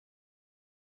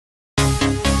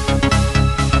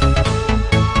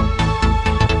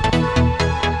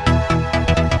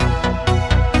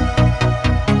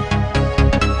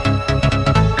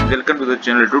to the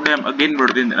channel. Today I'm again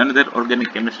brought in another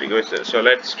organic chemistry question. So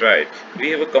let's try it.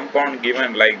 We have a compound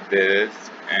given like this,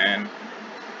 and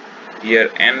here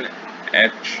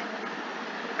NH2,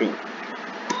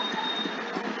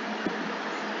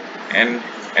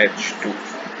 NH2,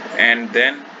 and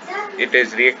then it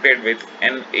is reacted with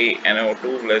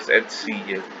NaNO2 plus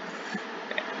HCl.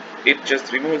 It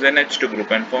just removes NH2 group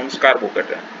and forms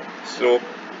carbocation. So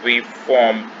we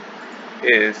form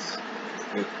is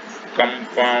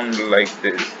compound like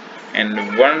this,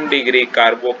 and 1 degree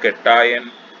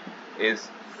carbocation is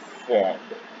formed.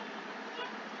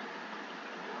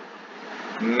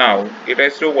 Now it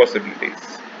has two possibilities.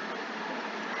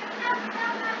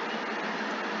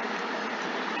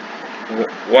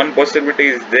 One possibility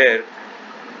is there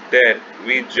that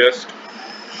we just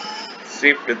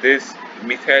shift this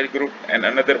methyl group, and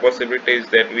another possibility is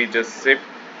that we just shift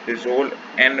this whole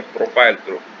N propyl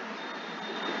group.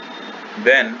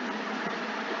 Then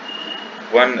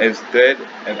one is there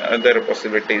and other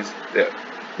possibility is there.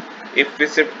 If we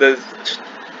shift this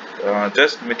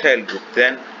just methyl group,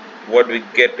 then what we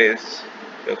get is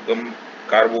the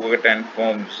carbocation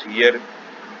forms here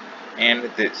and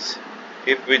this.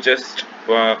 If we just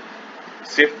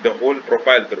shift the whole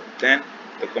propyl group, then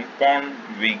the compound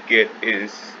we get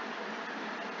is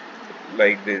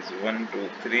like this: 1 2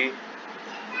 3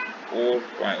 4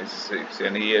 5 6,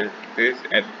 and here this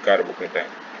and carbocation.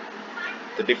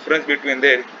 The difference between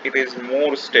there, it is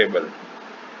more stable.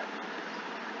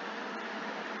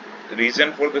 The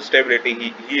reason for the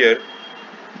stability here,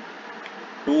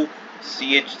 2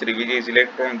 CH3, which is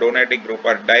electron donating group,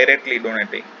 are directly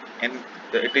donating, and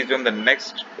it is on the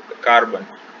next carbon,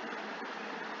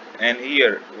 and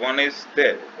here one is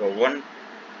there. So one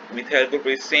methyl group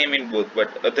is same in both,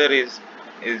 but other is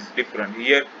different.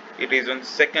 Here it is on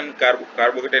second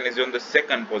carbocation is on the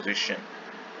second position.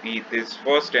 It is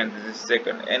first and this is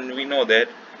second, and we know that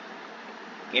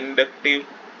inductive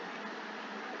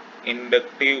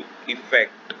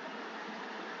effect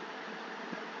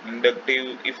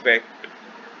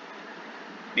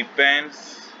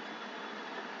depends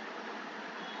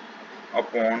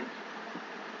upon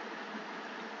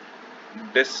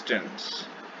distance.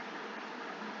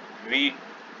 We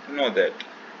know that.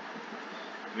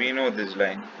 We know this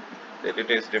line, that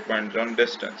it is depends on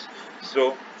distance.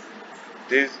 So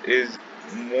this is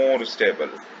more stable,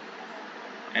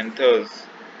 and thus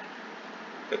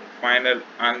the final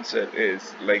answer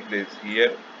is like this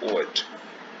here, OH.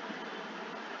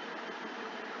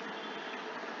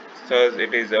 Thus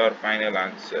it is our final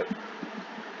answer,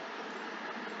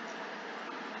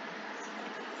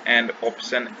 and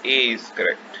option A is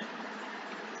correct.